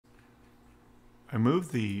I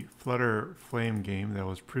moved the Flutter Flame game that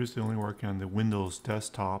was previously only working on the Windows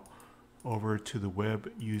desktop over to the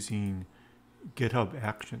web using GitHub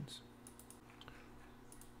Actions.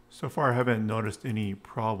 So far I haven't noticed any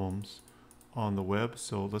problems on the web,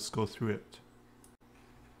 so let's go through it.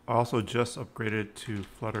 I also just upgraded to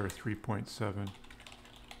Flutter 3.7.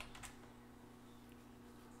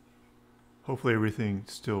 Hopefully everything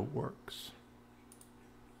still works.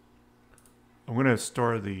 I'm going to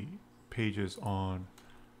store the pages on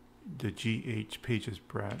the GH Pages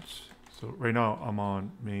branch. So right now I'm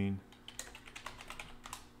on main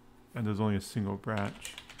and there's only a single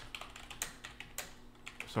branch.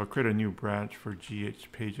 So I'll create a new branch for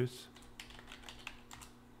GH Pages.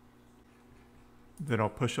 Then I'll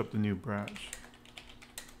push up the new branch.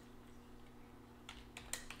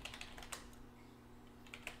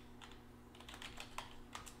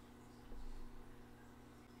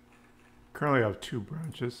 Currently I have two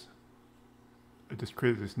branches. I just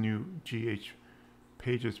created this new GH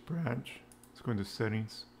Pages branch. Let's go into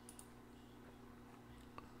settings.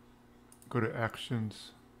 Go to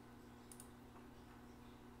actions.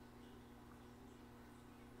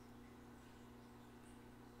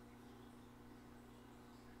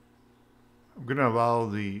 I'm going to allow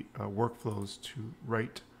the workflows to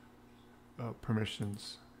write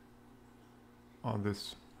permissions on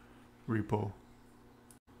this repo.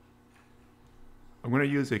 I'm going to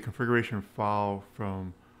use a configuration file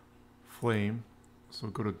from Flame. So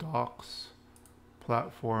go to Docs,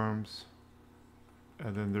 Platforms,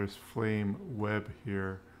 and then there's Flame Web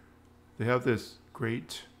here. They have this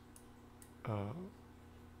great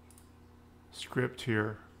script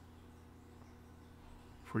here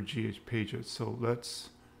for GH Pages. So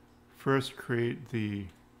let's first create the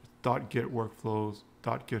 .git workflows,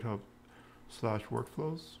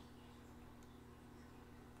 .github/workflows.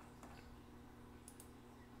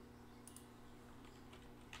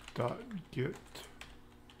 .github,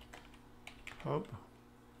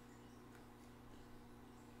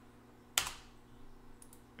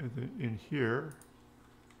 and then in here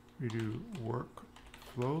we do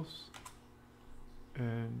workflows,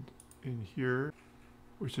 and in here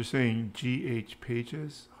which is saying GH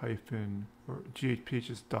Pages hyphen or GH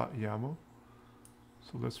Pages.yaml.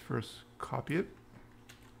 So let's first copy it,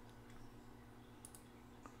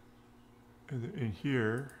 and then in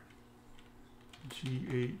here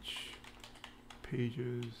GH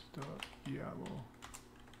Pages.yaml.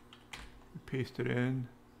 We paste it in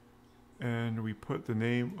and we put the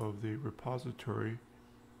name of the repository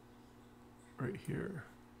right here.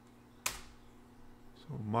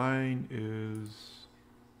 So mine is,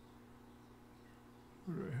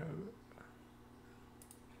 where do I have it?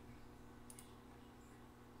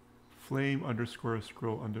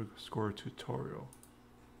 Flame_scroll_tutorial.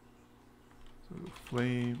 So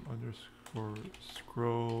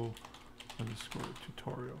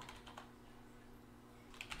flame_scroll_tutorial.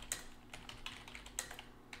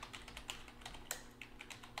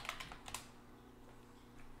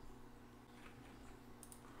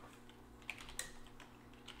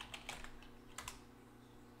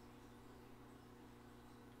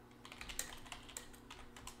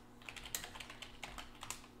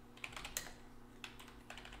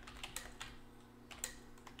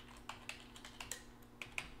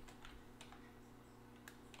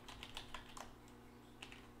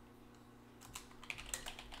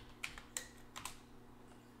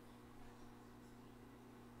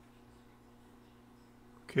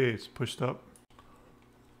 Okay, it's pushed up.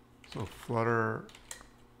 So Flutter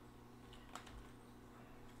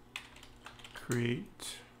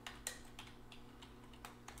create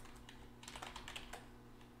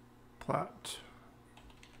platforms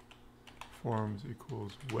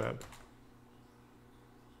equals web.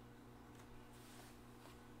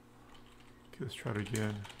 Okay, let's try it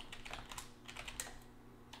again.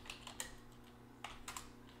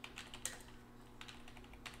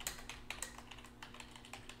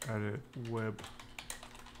 Added web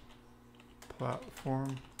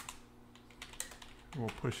platform. We'll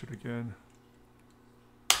push it again.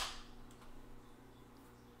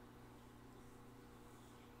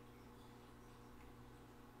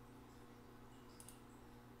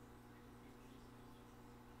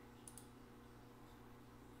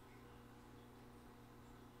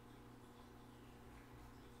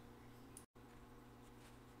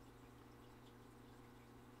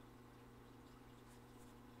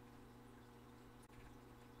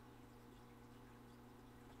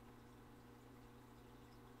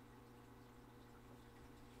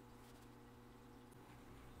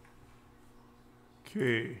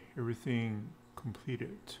 Okay, everything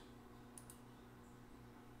completed.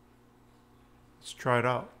 Let's try it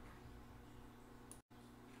out.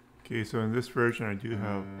 Okay, so in this version I do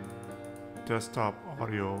have desktop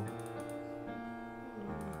audio.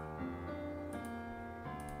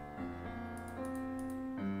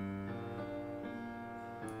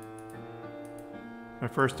 My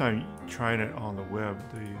first time trying it on the web,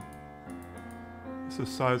 it's the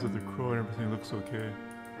size of the crow and everything looks okay.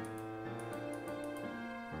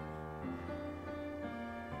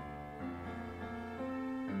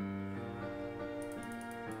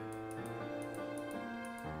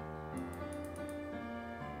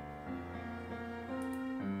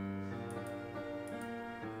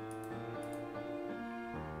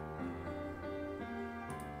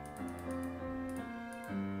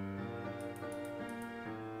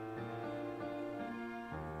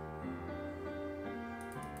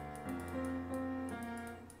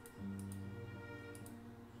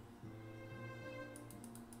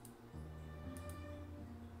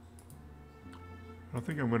 I don't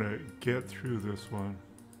think I'm going to get through this one.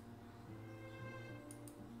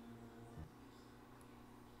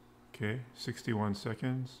 Okay, 61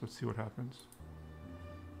 seconds. Let's see what happens.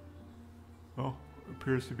 Oh,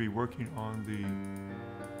 appears to be working on the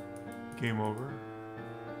game over.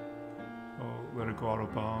 Oh, let it go out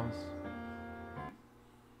of bounds.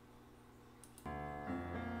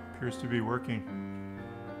 Appears to be working.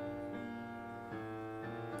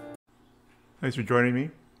 Thanks for joining me.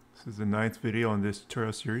 This is the 9th video in this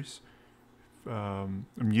tutorial series. I'm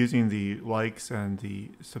using the likes and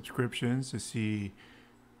the subscriptions to see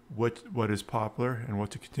what is popular and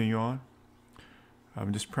what to continue on.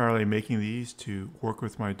 I'm just primarily making these to work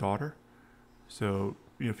with my daughter. So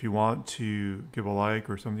if you want to give a like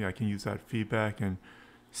or something, I can use that feedback and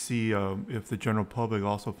see if the general public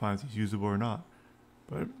also finds these usable or not.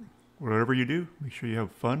 But whatever you do, make sure you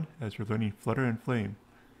have fun as you're learning Flutter and Flame.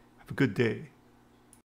 Have a good day.